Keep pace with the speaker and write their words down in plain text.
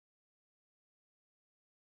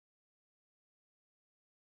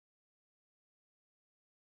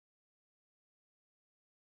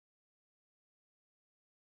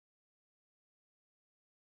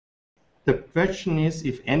The question is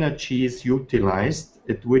if energy is utilized,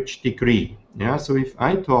 at which degree. Yeah, so if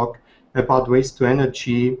I talk about waste to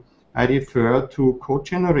energy, I refer to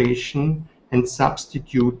cogeneration and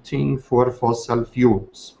substituting for fossil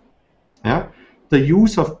fuels. Yeah? The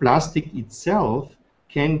use of plastic itself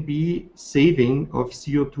can be saving of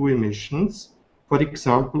CO2 emissions. For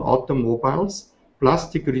example, automobiles.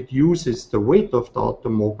 Plastic reduces the weight of the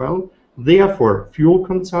automobile, therefore fuel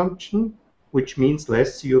consumption, which means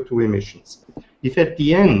less CO2 emissions. If at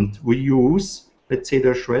the end we use, let's say, the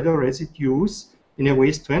shredder residues in a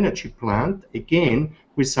waste-to-energy plant, again,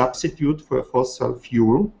 we substitute for fossil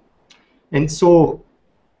fuel. And so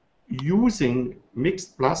using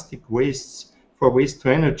mixed plastic wastes for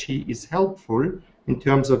waste-to-energy is helpful in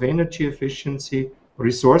terms of energy efficiency,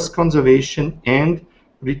 resource conservation, and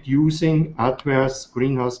reducing adverse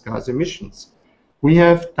greenhouse gas emissions. We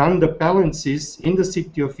have done the balances in the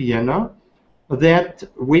city of Vienna that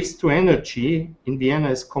waste-to-energy in Vienna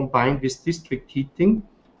is combined with district heating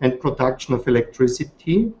and production of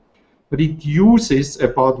electricity, reduces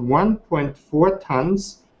about 1.4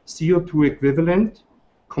 tons CO2 equivalent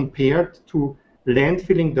compared to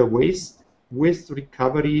landfilling the waste with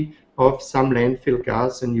recovery of some landfill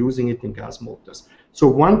gas and using it in gas motors.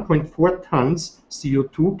 So 1.4 tons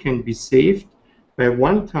CO2 can be saved by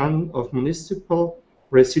 1 ton of municipal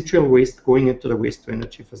residual waste going into the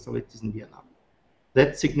waste-to-energy facilities in Vienna.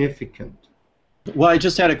 That's significant. Well, I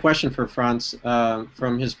just had a question for Franz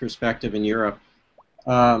from his perspective in Europe.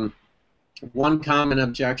 One common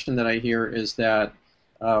objection that I hear is that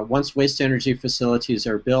once waste-to-energy facilities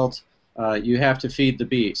are built, you have to feed the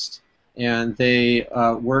beast. And they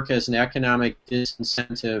work as an economic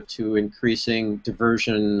disincentive to increasing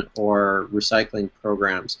diversion or recycling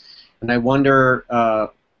programs. And I wonder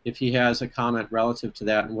if he has a comment relative to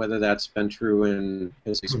that and whether that's been true in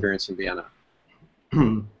his experience in Vienna.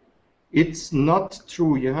 It's not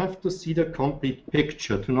true. You have to see the complete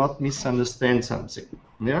picture to not misunderstand something.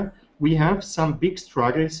 Yeah? We have some big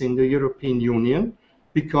struggles in the European Union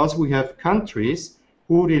because we have countries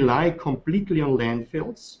who rely completely on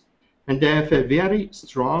landfills, and they have a very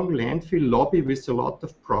strong landfill lobby with a lot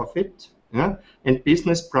of profit, yeah, and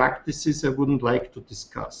business practices I wouldn't like to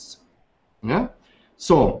discuss. Yeah?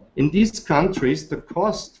 So in these countries, the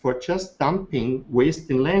cost for just dumping waste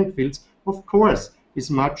in landfills, of course, is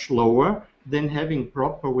much lower than having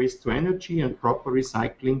proper waste-to-energy and proper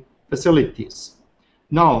recycling facilities.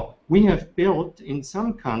 Now, we have built in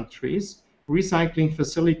some countries recycling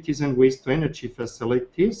facilities and waste-to-energy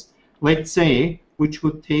facilities, let's say, which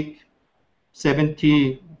would take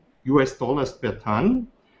 $70 per ton,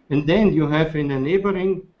 and then you have in a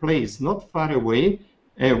neighboring place, not far away,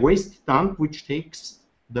 a waste dump which takes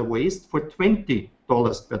the waste for $20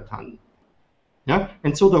 per ton. Yeah?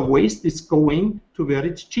 And so the waste is going to where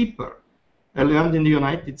it's cheaper. I learned in the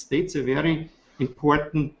United States a very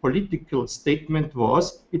important political statement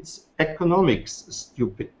was, it's economics,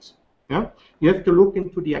 stupid. Yeah? You have to look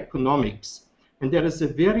into the economics. And there is a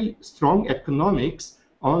very strong economics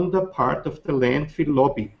on the part of the landfill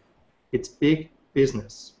lobby. It's big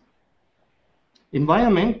business.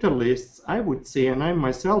 Environmentalists, I would say, and I'm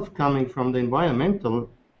myself coming from the environmental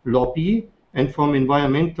lobby and from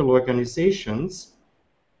environmental organizations,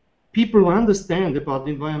 people who understand about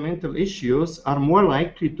environmental issues are more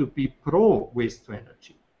likely to be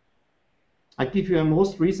pro-waste-to-energy. I give you a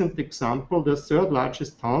most recent example. The third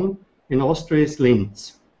largest town in Austria is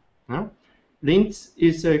Linz. Yeah? Linz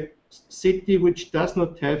is a city which does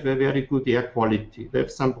not have a very good air quality. They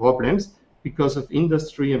have some problems because of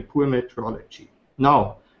industry and poor meteorology.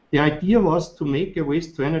 Now, the idea was to make a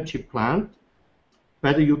waste-to-energy plant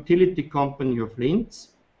by the utility company of Linz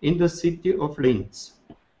in the city of Linz.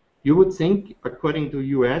 You would think, according to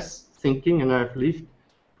US thinking, and I've lived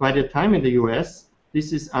quite a time in the US,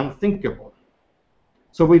 this is unthinkable.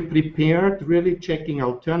 So we prepared, really checking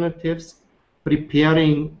alternatives,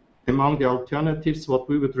 preparing among the alternatives what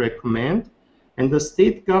we would recommend, and the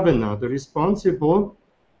state governor, the responsible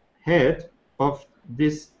head of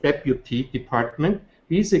this deputy department,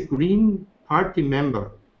 he's a Green Party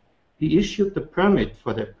member. He issued the permit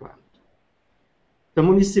for that plant. The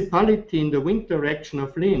municipality in the wind direction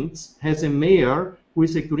of Linz has a mayor who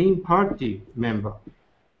is a Green Party member.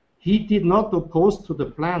 He did not oppose to the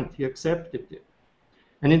plant, he accepted it.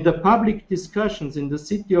 And in the public discussions in the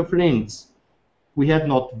city of Linz, we had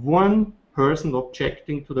not one person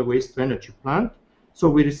objecting to the waste-to-energy plant, so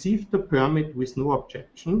we received the permit with no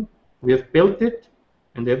objection. We have built it,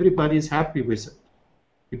 and everybody is happy with it.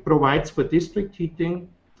 It provides for district heating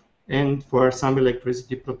and for some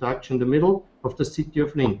electricity production in the middle of the city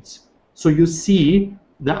of Linz. So you see,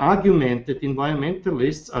 the argument that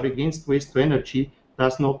environmentalists are against waste to energy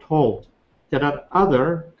does not hold. There are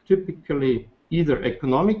other, typically either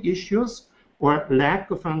economic issues or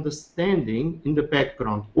lack of understanding in the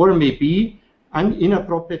background, or maybe an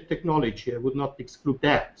inappropriate technology. I would not exclude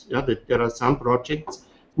that, yeah, that there are some projects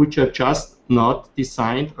which are just not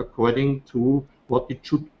designed according to what it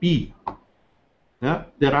should be. Yeah?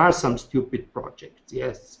 There are some stupid projects,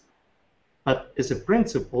 yes. But as a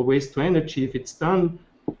principle, waste to energy, if it's done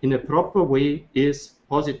in a proper way, is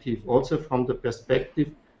positive, also from the perspective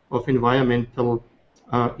of environmental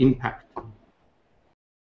impact.